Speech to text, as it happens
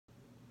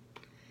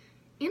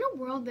In a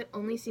world that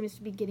only seems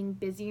to be getting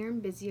busier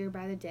and busier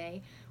by the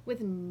day,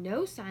 with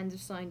no signs of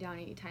slowing down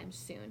anytime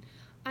soon,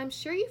 I'm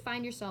sure you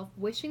find yourself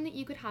wishing that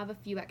you could have a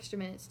few extra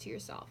minutes to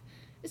yourself,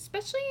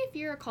 especially if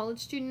you're a college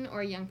student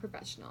or a young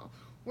professional.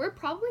 We're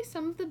probably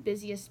some of the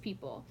busiest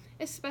people,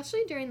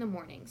 especially during the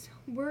mornings.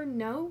 We're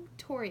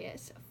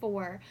notorious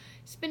for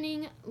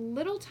spending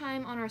little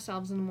time on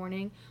ourselves in the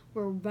morning.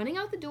 We're running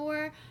out the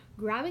door,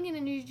 grabbing an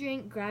energy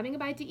drink, grabbing a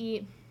bite to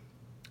eat,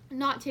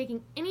 not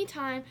taking any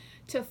time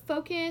to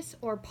focus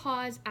or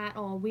pause at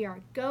all. We are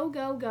go,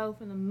 go, go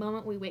from the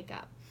moment we wake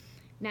up.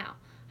 Now,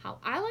 how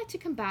I like to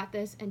combat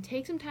this and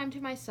take some time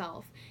to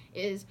myself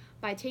is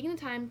by taking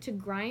the time to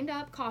grind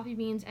up coffee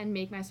beans and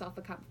make myself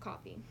a cup of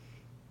coffee.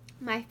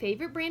 My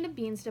favorite brand of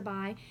beans to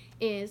buy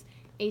is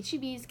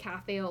HEB's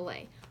Cafe au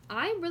Lait.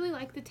 I really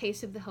like the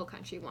taste of the Hill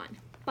Country one,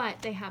 but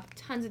they have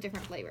tons of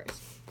different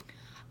flavors.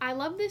 I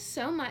love this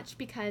so much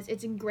because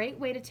it's a great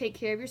way to take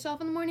care of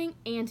yourself in the morning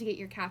and to get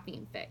your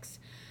caffeine fix.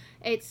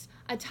 It's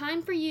a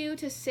time for you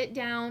to sit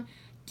down,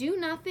 do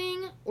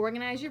nothing,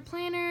 organize your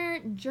planner,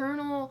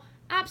 journal,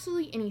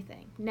 absolutely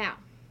anything. Now,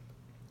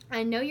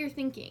 I know you're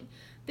thinking,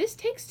 this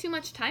takes too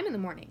much time in the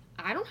morning.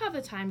 I don't have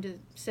the time to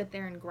sit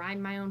there and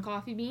grind my own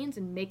coffee beans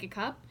and make a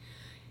cup.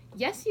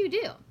 Yes, you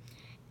do.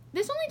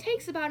 This only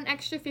takes about an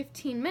extra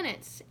 15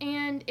 minutes,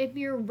 and if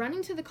you're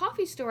running to the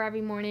coffee store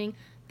every morning,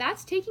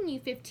 that's taking you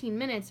 15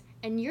 minutes,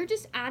 and you're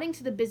just adding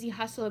to the busy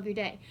hustle of your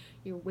day.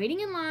 You're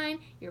waiting in line,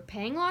 you're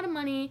paying a lot of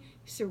money,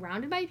 you're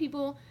surrounded by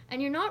people, and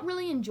you're not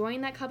really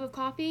enjoying that cup of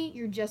coffee,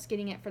 you're just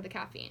getting it for the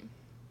caffeine.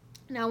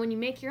 Now, when you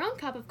make your own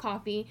cup of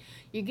coffee,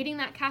 you're getting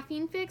that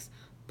caffeine fix,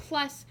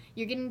 plus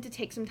you're getting to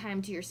take some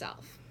time to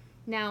yourself.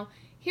 Now,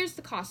 here's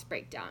the cost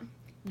breakdown.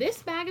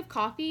 This bag of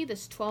coffee,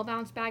 this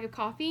 12-ounce bag of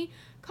coffee,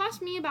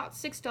 cost me about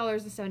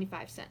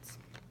 $6.75.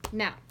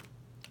 Now,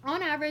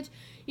 on average,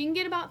 you can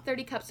get about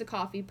 30 cups of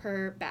coffee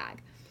per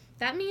bag.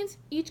 That means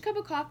each cup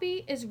of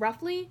coffee is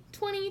roughly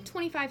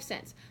 25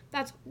 cents.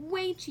 That's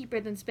way cheaper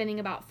than spending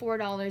about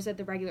 $4 at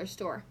the regular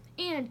store.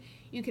 And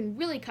you can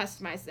really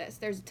customize this.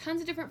 There's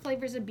tons of different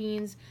flavors of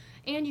beans,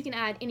 and you can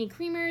add any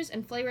creamers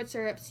and flavored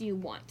syrups you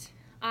want.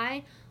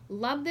 I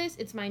love this.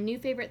 It's my new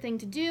favorite thing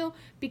to do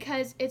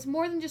because it's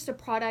more than just a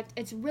product.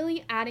 It's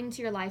really adding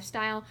to your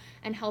lifestyle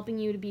and helping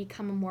you to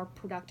become a more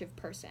productive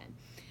person.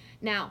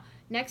 Now,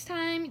 next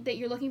time that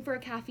you're looking for a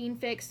caffeine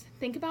fix,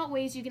 think about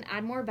ways you can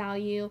add more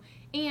value.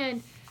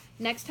 And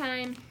next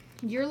time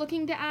you're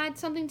looking to add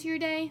something to your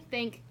day,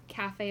 think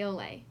Cafe au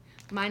Lait.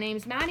 My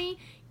name's Maddie.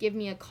 Give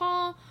me a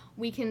call.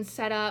 We can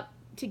set up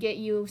to get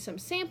you some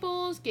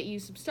samples, get you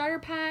some starter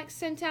packs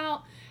sent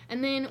out,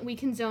 and then we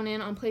can zone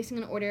in on placing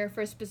an order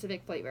for a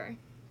specific flavor.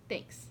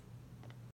 Thanks.